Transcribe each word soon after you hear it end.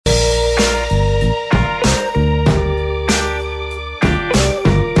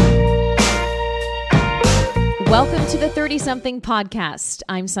to the 30-something podcast.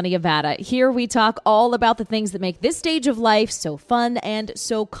 I'm Sunny Avada. Here we talk all about the things that make this stage of life so fun and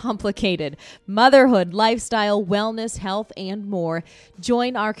so complicated. Motherhood, lifestyle, wellness, health, and more.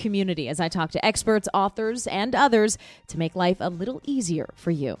 Join our community as I talk to experts, authors, and others to make life a little easier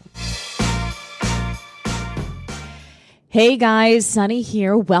for you. Hey guys, Sunny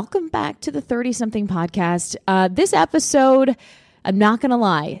here. Welcome back to the 30-something podcast. This episode, I'm not going to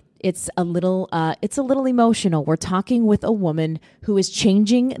lie, it's a little emotional. We're talking with a woman who is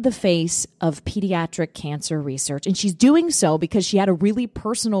changing the face of pediatric cancer research, and she's doing so because she had a really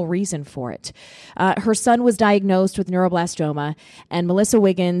personal reason for it. Her son was diagnosed with neuroblastoma, and Melissa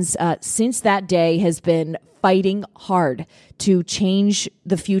Wiggins, since that day, has been fighting hard to change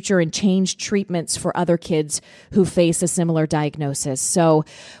the future and change treatments for other kids who face a similar diagnosis. So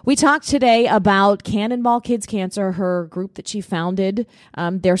we talked today about Cannonball Kids Cancer, her group that she founded.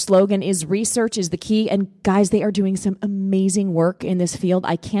 Their slogan is "Research is the key." And guys, they are doing some amazing work in this field.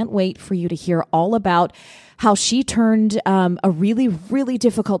 I can't wait for you to hear all about how she turned a really, really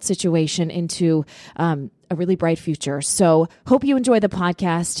difficult situation into a really bright future. So hope you enjoy the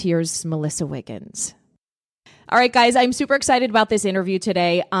podcast. Here's Melissa Wiggins. All right, guys, I'm super excited about this interview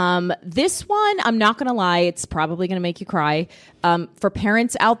today. This one, I'm not going to lie, it's probably going to make you cry. For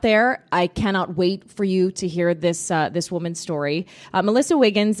parents out there, I cannot wait for you to hear this woman's story. Melissa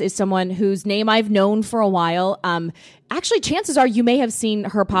Wiggins is someone whose name I've known for a while. Actually, chances are you may have seen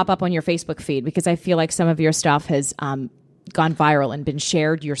her pop up on your Facebook feed because I feel like some of your stuff has gone viral and been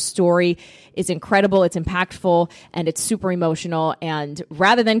shared. Your story is incredible, it's impactful, and it's super emotional. And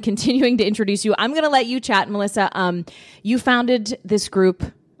rather than continuing to introduce you, I'm going to let you chat, Melissa. You founded this group,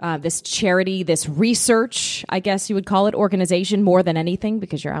 this charity, this research, I guess you would call it, organization more than anything,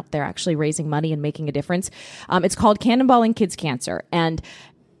 because you're out there actually raising money and making a difference. It's called Cannonball Kids Cancer. And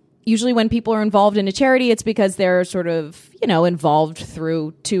usually when people are involved in a charity, it's because they're sort of, involved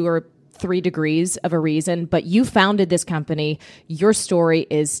through 2 or 3 degrees of a reason, but you founded this company. Your story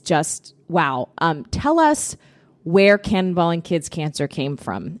is just wow. Tell us where Cannonball Kids Cancer came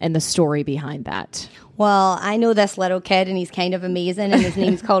from and the story behind that. Well, I know this little kid, and he's kind of amazing, and his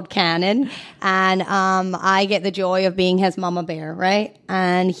name's called Cannon, and I get the joy of being his mama bear, right?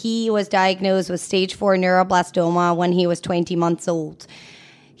 And he was diagnosed with stage 4 neuroblastoma when he was 20 months old.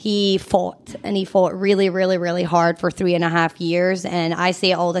 He fought really, really, really hard for 3.5 years. And I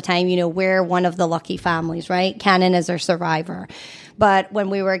say it all the time, we're one of the lucky families, right? Cannon is our survivor. But when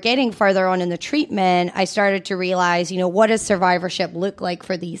we were getting further on in the treatment, I started to realize, what does survivorship look like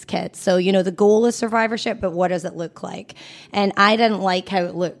for these kids? So, the goal is survivorship, but what does it look like? And I didn't like how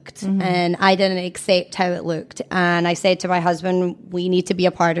it looked, and I didn't accept how it looked. And I said to my husband, we need to be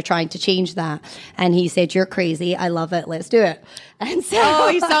a part of trying to change that. And he said, you're crazy. I love it. Let's do it. And so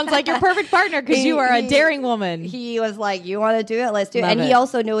he sounds like your perfect partner because you are a daring woman. He was like, you want to do it? Let's do it. Love and it. He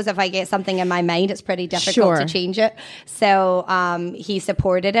also knows if I get something in my mind, it's pretty difficult to change it. So he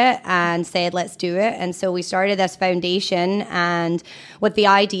supported it and said, let's do it. And so we started this foundation, and with the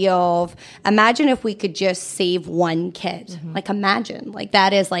idea of, imagine if we could just save one kid. Like, imagine. Like,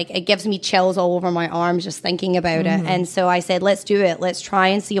 that is like, it gives me chills all over my arms just thinking about it. And so I said, let's do it. Let's try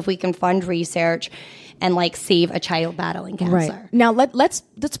and see if we can fund research and save a child battling cancer. Right. Now let's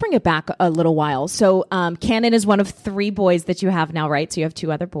bring it back a little while. So Cannon is one of 3 boys that you have now, right? So you have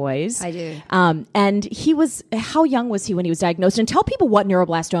 2 other boys. I do. And how young was he when he was diagnosed? And tell people what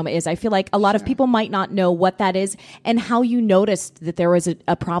neuroblastoma is. I feel like a lot of people might not know what that is and how you noticed that there was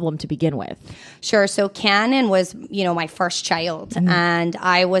a problem to begin with. Sure. So Cannon was, my first child, and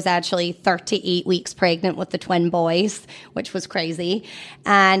I was actually 38 weeks pregnant with the twin boys, which was crazy.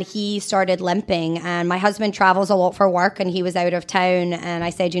 And he started limping, and my husband travels a lot for work, and he was out of town, and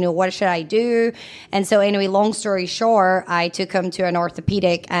I said, what should I do? And so anyway, long story short, I took him to an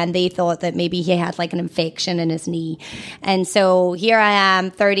orthopedic, and they thought that maybe he had an infection in his knee. And so here I am,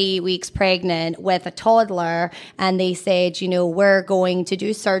 30 weeks pregnant with a toddler, and they said, we're going to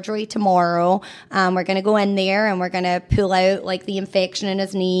do surgery tomorrow. We're going to go in there, and we're going to pull out the infection in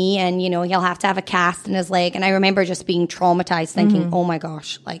his knee, and he'll have to have a cast in his leg. And I remember just being traumatized, thinking, oh my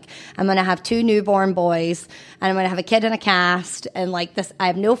gosh, I'm going to have 2 newborn boys, and I'm going to have a kid in a cast, and this, I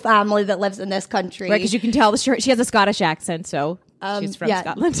have no family that lives in this country. Right, because you can tell she has a Scottish accent, so She's from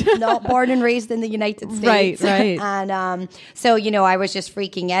Scotland. Not born and raised in the United States. Right. And so, I was just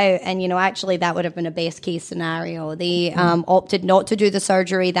freaking out. And, actually that would have been a best case scenario. They opted not to do the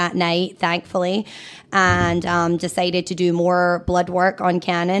surgery that night, thankfully, and decided to do more blood work on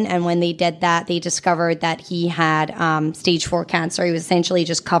Cannon. And when they did that, they discovered that he had stage 4 cancer. He was essentially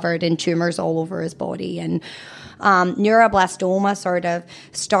just covered in tumors all over his body. And neuroblastoma sort of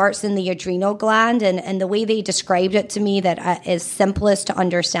starts in the adrenal gland, and the way they described it to me that is simplest to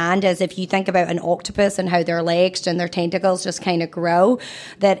understand is if you think about an octopus and how their legs and their tentacles just kind of grow,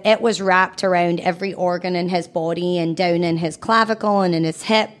 that it was wrapped around every organ in his body and down in his clavicle and in his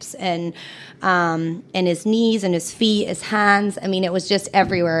hips and in his knees and his feet, his hands. I mean, it was just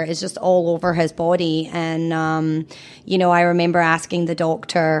everywhere. It's just all over his body. And, I remember asking the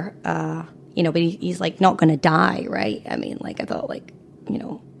doctor, but he's like not going to die, right? I mean, I thought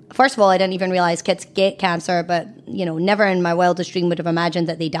first of all, I didn't even realize kids get cancer, but, never in my wildest dream would have imagined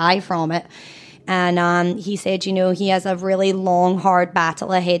that they die from it. And he said, he has a really long, hard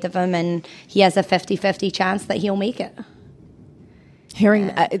battle ahead of him, and he has a 50-50 chance that he'll make it. Hearing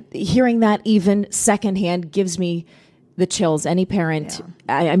that even secondhand gives me the chills. Any parent,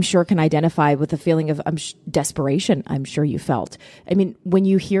 I'm sure, can identify with the feeling of desperation I'm sure you felt. I mean, when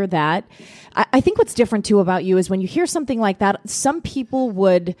you hear that, I think what's different too about you is when you hear something like that, some people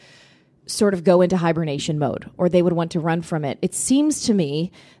would sort of go into hibernation mode or they would want to run from it. It seems to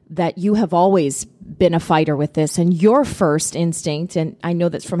me that you have always been a fighter with this, and your first instinct, and I know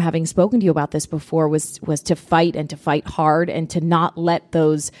that from having spoken to you about this before, was to fight and to fight hard and to not let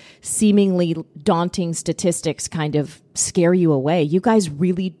those seemingly daunting statistics kind of scare you away. You guys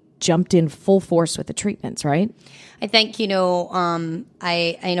really jumped in full force with the treatments, right? I think, I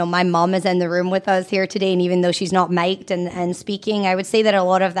know my mom is in the room with us here today, and even though she's not mic'd and speaking, I would say that a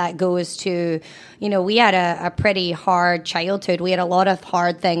lot of that goes to, we had a pretty hard childhood. We had a lot of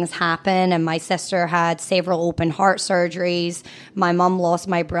hard things happen, and my sister had several open heart surgeries. My mom lost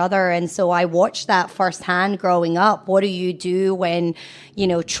my brother, and so I watched that firsthand growing up. What do you do when,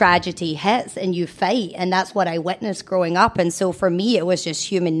 tragedy hits and you fight? And that's what I witnessed growing up. And so for me, it was just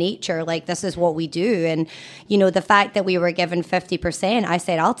human nature. Like, this is what we do. And, the fact that we were given 50%, I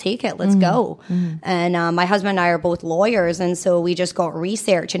said, I'll take it. Let's go. And my husband and I are both lawyers. And so we just got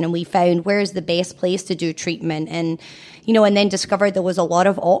researching and we found where's the best place to do treatment. And, and then discovered there was a lot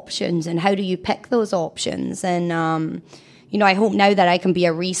of options, and how do you pick those options? And, I hope now that I can be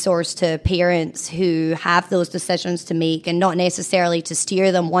a resource to parents who have those decisions to make, and not necessarily to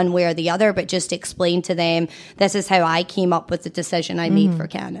steer them one way or the other, but just explain to them, this is how I came up with the decision I made for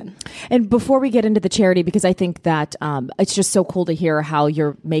Cannon. And before we get into the charity, because I think that it's just so cool to hear how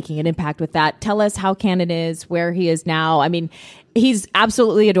you're making an impact with that. Tell us how Cannon is, where he is now. I mean, he's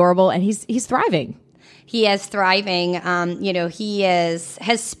absolutely adorable, and he's thriving. He is thriving. His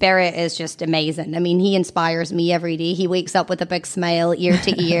spirit is just amazing. I mean, he inspires me every day. He wakes up with a big smile ear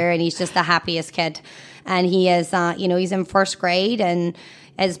to ear, and he's just the happiest kid. And he is, he's in first grade, and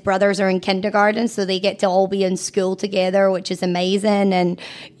his brothers are in kindergarten, so they get to all be in school together, which is amazing. And,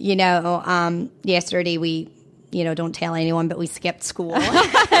 yesterday we, don't tell anyone, but we skipped school.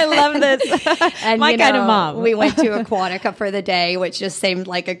 I love this. And, My kind of mom. We went to Aquatica for the day, which just seemed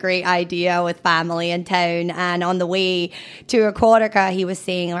like a great idea with family in town. And on the way to Aquatica, he was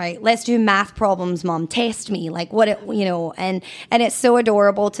saying, all right, let's do math problems, Mom. Test me. Like, and it's so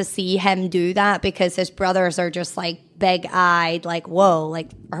adorable to see him do that, because his brothers are just like big-eyed, like, whoa, like,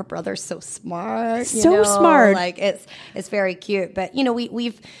 our brother's so smart. Smart. Like, it's very cute. But,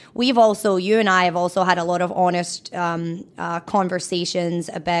 we've also, you and I have also had a lot of honest conversations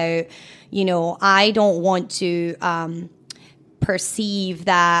about, I don't want to perceive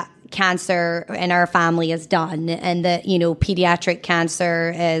that cancer in our family is done, and that, pediatric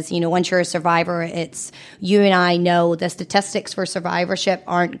cancer is, once you're a survivor, it's, you and I know the statistics for survivorship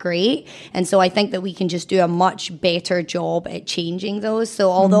aren't great. And so I think that we can just do a much better job at changing those.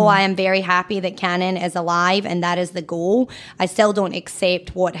 So although I am very happy that Cannon is alive and that is the goal, I still don't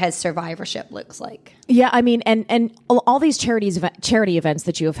accept what his survivorship looks like. Yeah, I mean, and all these charity events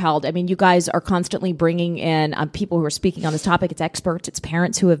that you have held, I mean, you guys are constantly bringing in people who are speaking on this topic. It's experts, it's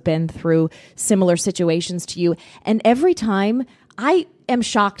parents who have been through similar situations to you. And every time I am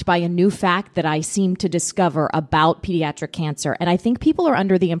shocked by a new fact that I seem to discover about pediatric cancer. And I think people are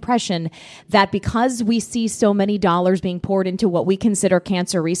under the impression that because we see so many dollars being poured into what we consider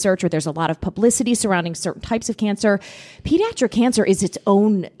cancer research, or there's a lot of publicity surrounding certain types of cancer, pediatric cancer is its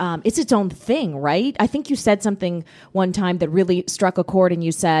own thing, right? I think you said something one time that really struck a chord, and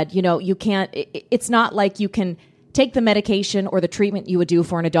you said, you can't, it's not like you can take the medication or the treatment you would do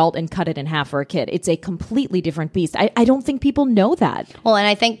for an adult and cut it in half for a kid. It's a completely different beast. I don't think people know that. Well, and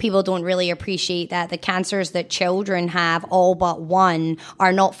I think people don't really appreciate that the cancers that children have, all but one,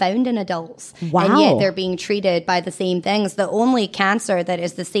 are not found in adults. Wow. And yet they're being treated by the same things. The only cancer that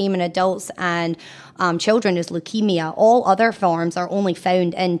is the same in adults and children is leukemia. All other forms are only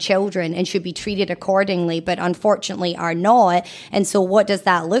found in children and should be treated accordingly, but unfortunately are not. And so what does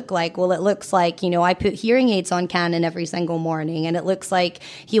that look like? Well, it looks like, I put hearing aids on Cannon every single morning, and it looks like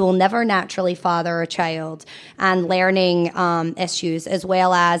he will never naturally father a child, and learning issues, as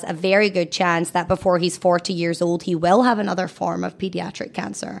well as a very good chance that before he's 40 years old, he will have another form of pediatric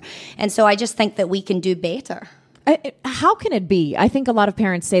cancer. And so I just think that we can do better. How can it be? I think a lot of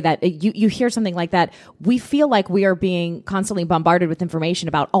parents say that. You hear something like that. We feel like we are being constantly bombarded with information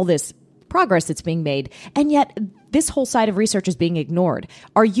about all this progress that's being made, and yet this whole side of research is being ignored.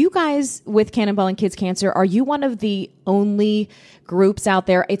 Are you guys with Cannonball and Kids Cancer, are you one of the only groups out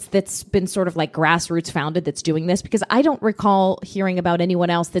there that's been sort of like grassroots founded that's doing this? Because I don't recall hearing about anyone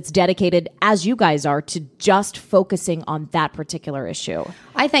else that's dedicated, as you guys are, to just focusing on that particular issue.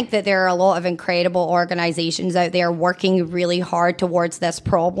 I think that there are a lot of incredible organizations out there working really hard towards this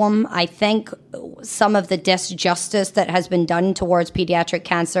problem. I think some of the disjustice that has been done towards pediatric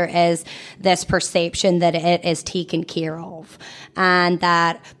cancer is this perception that it is taken care of, and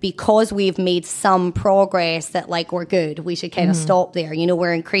that because we've made some progress that like we're good, we should kind of stop there.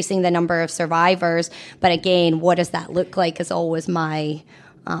 We're increasing the number of survivors, but again, what does that look like is always my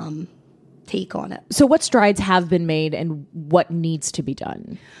take on it. So what strides have been made and what needs to be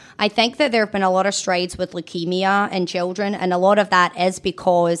done? I think that there have been a lot of strides with leukemia in children, and a lot of that is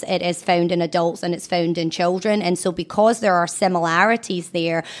because it is found in adults and it's found in children. And so because there are similarities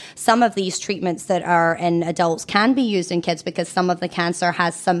there, some of these treatments that are in adults can be used in kids because some of the cancer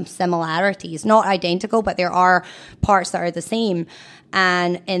has some similarities. Not identical, but there are parts that are the same.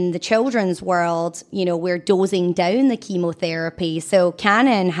 And in the children's world, we're dosing down the chemotherapy. So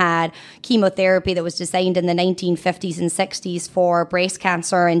Cannon had chemotherapy that was designed in the 1950s and 60s for breast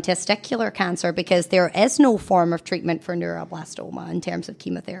cancer and testicular cancer because there is no form of treatment for neuroblastoma in terms of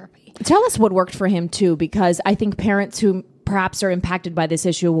chemotherapy. Tell us what worked for him, too, because I think parents who perhaps are impacted by this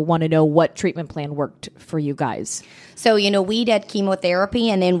issue will want to know what treatment plan worked for you guys. So, we did chemotherapy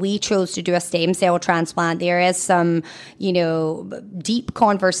and then we chose to do a stem cell transplant. There is some, deep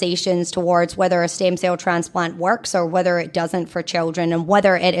conversations towards whether a stem cell transplant works or whether it doesn't for children and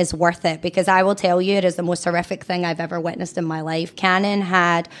whether it is worth it. Because I will tell you, it is the most horrific thing I've ever witnessed in my life. Cannon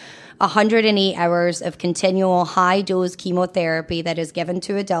had 108 hours of continual high-dose chemotherapy that is given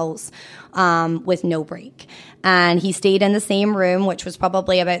to adults with no break. And he stayed in the same room, which was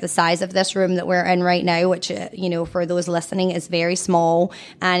probably about the size of this room that we're in right now, which, for those listening, is very small.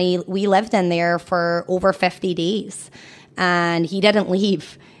 And we lived in there for over 50 days. And he didn't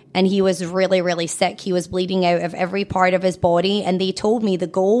leave. And he was really, really sick. He was bleeding out of every part of his body. And they told me the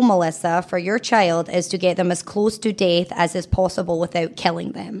goal, Melissa, for your child is to get them as close to death as is possible without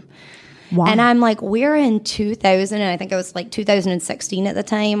killing them. Wow. And I'm like, we're in 2000, and I think it was like 2016 at the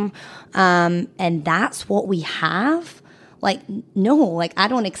time. And that's what we have? No, I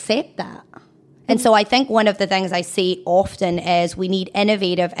don't accept that. And so I think one of the things I say often is we need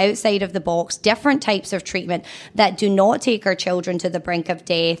innovative, outside of the box, different types of treatment that do not take our children to the brink of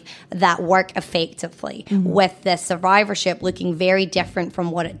death, that work effectively, with the survivorship looking very different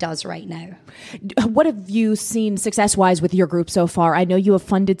from what it does right now. What have you seen success-wise with your group so far? I know you have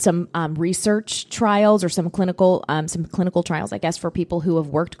funded some research trials or some clinical trials, I guess, for people who have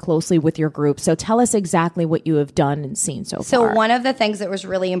worked closely with your group. So tell us exactly what you have done and seen so far. So one of the things that was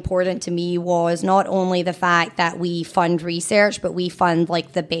really important to me was not only the fact that we fund research, but we fund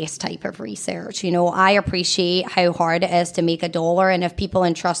the best type of research. I appreciate how hard it is to make $1, and if people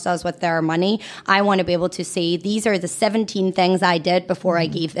entrust us with their money, I want to be able to say, these are the 17 things I did before I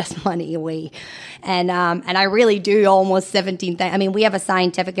gave this money away. And I really do almost 17 things. I mean, we have a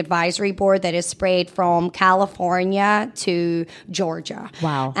scientific advisory board that is spread from California to Georgia.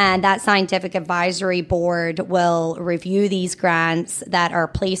 Wow. And that scientific advisory board will review these grants that are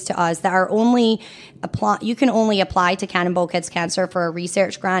placed to us that are only you can only apply to Cannonball Kids Cancer for a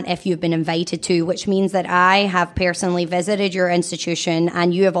research grant if you've been invited to, which means that I have personally visited your institution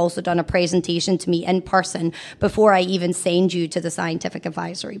and you have also done a presentation to me in person before I even send you to the scientific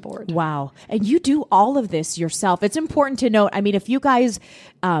advisory board. Wow. And you do all of this yourself. It's important to note, I mean, if you guys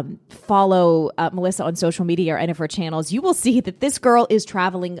follow Melissa on social media or any of her channels, you will see that this girl is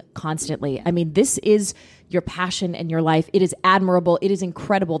traveling constantly. I mean, this is your passion and your life. It is admirable. It is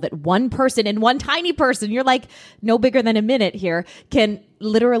incredible that one person and one tiny person, you're like no bigger than a minute here, can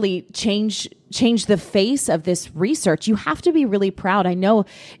literally change the face of this research. You have to be really proud. I know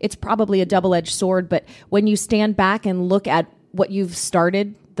it's probably a double-edged sword, but when you stand back and look at what you've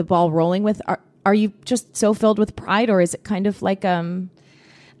started the ball rolling with, are you just so filled with pride, or is it kind of like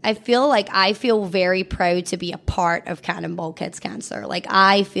I feel very proud to be a part of Cannonball Kids Cancer. Like,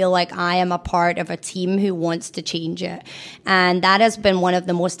 I feel like I am a part of a team who wants to change it. And that has been one of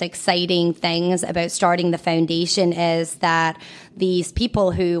the most exciting things about starting the foundation, is that these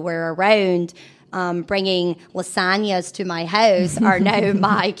people who were around bringing lasagnas to my house are now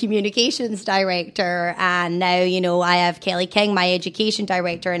my communications director. And now, I have Kelly King, my education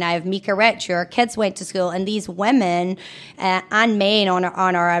director, and I have Mika Rich, who our kids went to school. And these women and men on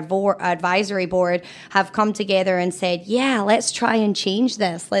our advisory board have come together and said, yeah, let's try and change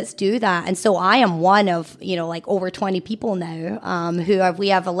this. Let's do that. And so I am one of, over 20 people now we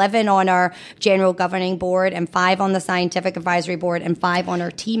have 11 on our general governing board and 5 on the scientific advisory board and 5 on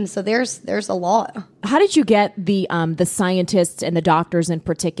our team. So there's a lot. How did you get the scientists and the doctors in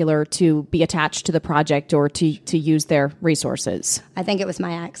particular to be attached to the project or to use their resources? I think it was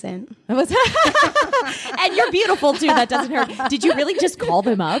my accent. And you're beautiful too. That doesn't hurt. Did you really just call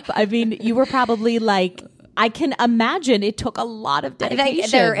them up? I mean, you were probably like, I can imagine it took a lot of dedication. I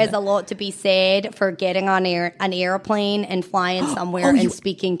think there is a lot to be said for getting on an airplane and flying somewhere and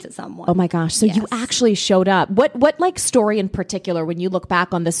speaking to someone. Oh my gosh. So you actually showed up. What like story in particular, when you look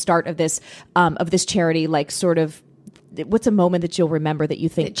back on the start of this charity, like sort of, what's a moment that you'll remember that you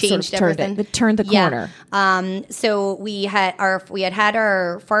think changed everything? Turned the corner? So we had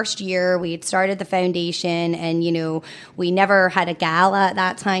our first year. We had started the foundation, and we never had a gala at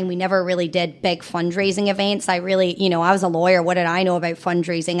that time. We never really did big fundraising events. I was a lawyer. What did I know about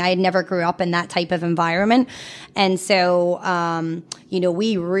fundraising? I had never grew up in that type of environment, and so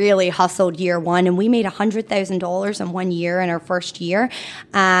we really hustled year one, and we made $100,000 in 1 year in our first year.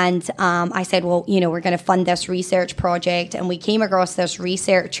 And I said, well, we're going to fund this research project. And we came across this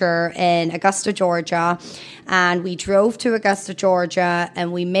researcher in Augusta, Georgia, and we drove to Augusta, Georgia,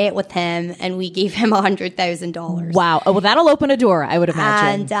 and we met with him, and we gave him $100,000. Wow. Oh, well, that'll open a door, I would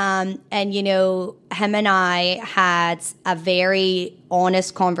imagine. And him and I had a very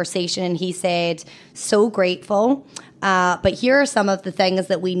honest conversation, and he said, so grateful. But here are some of the things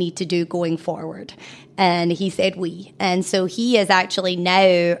that we need to do going forward. And he said we. And so he is actually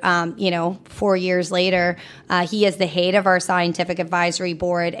now, 4 years later, he is the head of our scientific advisory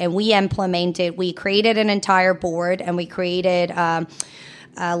board. And we created an entire board, and we created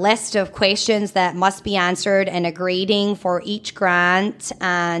a list of questions that must be answered and a grading for each grant.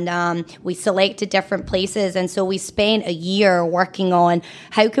 And we selected different places. And so we spent a year working on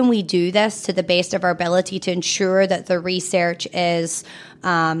how can we do this to the best of our ability to ensure that the research is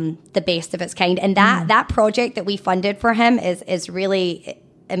the best of its kind. And that project that we funded for him is really,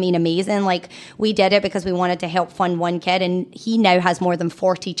 amazing. Like, we did it because we wanted to help fund one kid, and he now has more than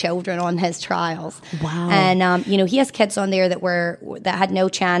 40 children on his trials. Wow. And, he has kids on there that had no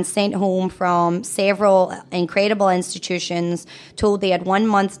chance, sent home from several incredible institutions, told they had 1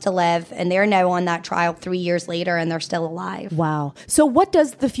 month to live, and they're now on that trial 3 years later, and they're still alive. Wow. So what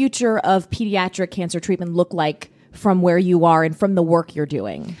does the future of pediatric cancer treatment look like from where you are and from the work you're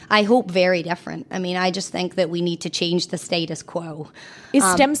doing? I hope very different. I just think that we need to change the status quo. Is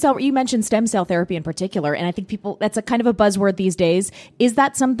stem cell, you mentioned stem cell therapy in particular, and I think that's a kind of a buzzword these days. Is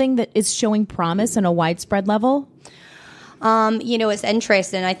that something that is showing promise on a widespread level? It's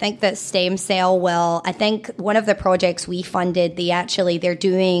interesting. I think that stem cell I think one of the projects we funded, they're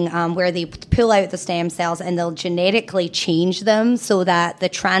doing where they pull out the stem cells and they'll genetically change them so that the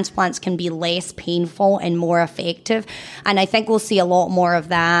transplants can be less painful and more effective. And I think we'll see a lot more of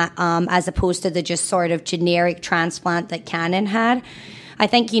that as opposed to the just sort of generic transplant that Canon had. I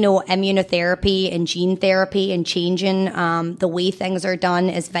think, immunotherapy and gene therapy and changing the way things are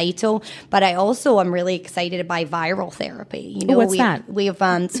done is vital. But I also am really excited by viral therapy. What's that?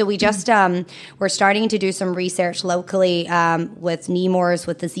 We're starting to do some research locally with Nemours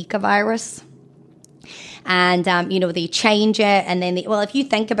with the Zika virus. And, they change it. And then, if you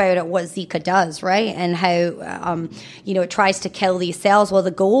think about it, what Zika does, right? And how, it tries to kill these cells. Well, the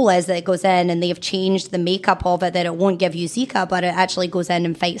goal is that it goes in and they've changed the makeup of it, that it won't give you Zika, but it actually goes in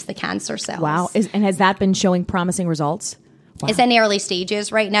and fights the cancer cells. Wow. And has that been showing promising results? It's in early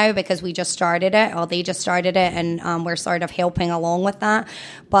stages right now because we just started it, or they just started it, and we're sort of helping along with that.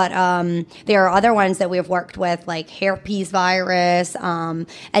 But there are other ones that we've worked with, like herpes virus and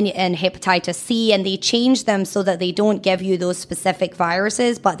hepatitis C, and they change them so that they don't give you those specific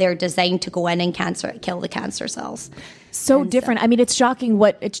viruses, but they're designed to go in and kill the cancer cells. So different. I mean, it's shocking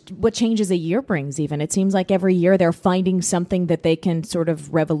what changes a year brings even. It seems like every year they're finding something that they can sort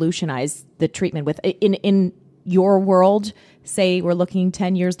of revolutionize the treatment with. In your world, say we're looking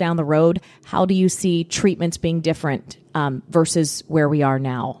 10 years down the road, how do you see treatments being different versus where we are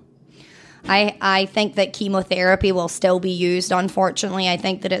now? I think that chemotherapy will still be used, unfortunately. I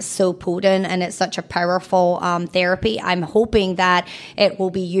think that it's so potent and it's such a powerful therapy. I'm hoping that it will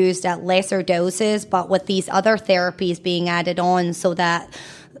be used at lesser doses, but with these other therapies being added on so that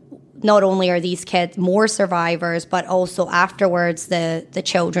not only are these kids more survivors, but also afterwards the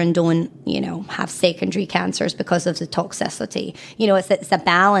children don't, have secondary cancers because of the toxicity. It's a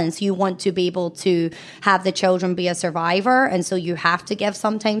balance. You want to be able to have the children be a survivor, and so you have to give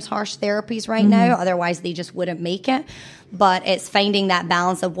sometimes harsh therapies right now, otherwise they just wouldn't make it. But it's finding that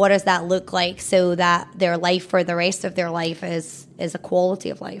balance of what does that look like so that their life for the rest of their life is a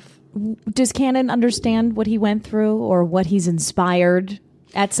quality of life. Does Cannon understand what he went through or what he's inspired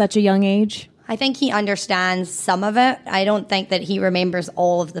at such a young age? I think he understands some of it. I don't think that he remembers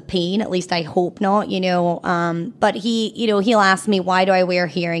all of the pain. At least I hope not, But he'll ask me, why do I wear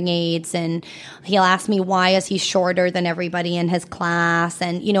hearing aids? And he'll ask me, why is he shorter than everybody in his class?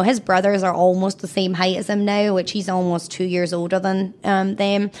 And, his brothers are almost the same height as him now, which he's almost 2 years older than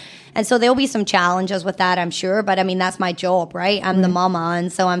them. And so there'll be some challenges with that, I'm sure. But I mean, that's my job, right? I'm the mama.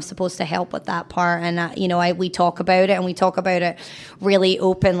 And so I'm supposed to help with that part. And, we talk about it, and we talk about it really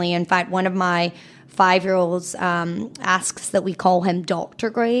openly. In fact, one of my 5-year-olds asks that we call him Dr.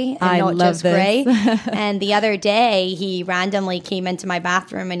 Gray and not just Gray. And the other day, he randomly came into my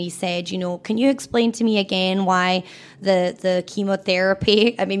bathroom and he said, can you explain to me again why the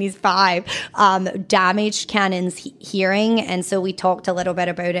chemotherapy, I mean, he's 5, damaged Cannon's hearing? And so we talked a little bit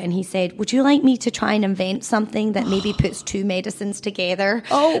about it, and he said, would you like me to try and invent something that maybe puts 2 medicines together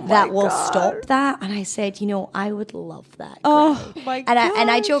that will stop that? And I said, I would love that. Oh my God. And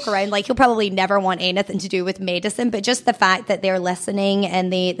I joke around, like, he'll probably never want anything to do with medicine, but just the fact that they're listening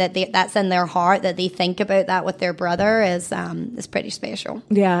and that's in their heart, that they think about that with their brother is pretty special.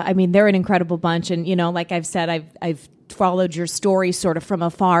 Yeah, I mean, they're an incredible bunch, and like I've said, I've followed your story sort of from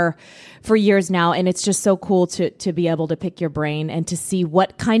afar for years now, and it's just so cool to be able to pick your brain and to see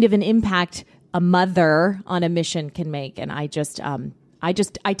what kind of an impact a mother on a mission can make. And I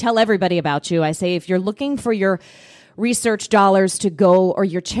tell everybody about you. I say, if you're looking for your research dollars to go, or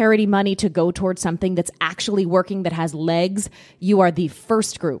your charity money to go towards something that's actually working, that has legs, you are the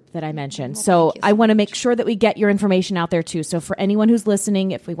first group that I mentioned. So I want to make sure that we get your information out there too. So for anyone who's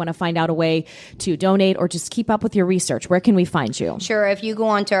listening, if we want to find out a way to donate or just keep up with your research, where can we find you? Sure. If you go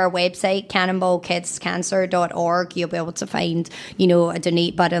onto our website, cannonballkidscancer.org, you'll be able to find, a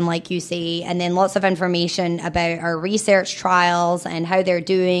donate button, like you say, and then lots of information about our research trials and how they're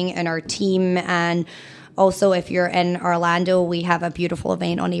doing and our team. And also, if you're in Orlando, we have a beautiful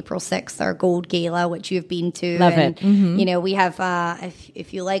event on April 6th, our Gold Gala, which you've been to. Love it. Mm-hmm. We have,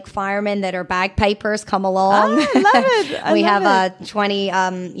 if you like firemen that are bagpipers, come along. Oh, I love it. We have 20,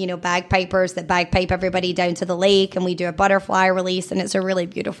 bagpipers that bagpipe everybody down to the lake, and we do a butterfly release, and it's a really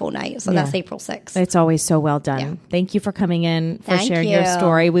beautiful night. So that's April 6th. It's always so well done. Yeah. Thank you for coming in, for sharing you. your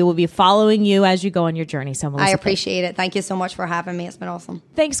story. We will be following you as you go on your journey. So I appreciate it. Thank you so much for having me. It's been awesome.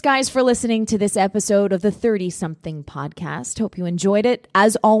 Thanks, guys, for listening to this episode of the 30-something podcast. Hope you enjoyed it.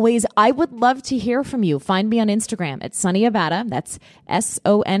 As always, I would love to hear from you. Find me on Instagram at Sunny Abatta. That's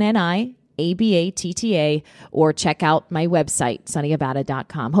SONNIABATTA, or check out my website,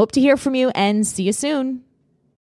 sunnyabatta.com. Hope to hear from you, and see you soon.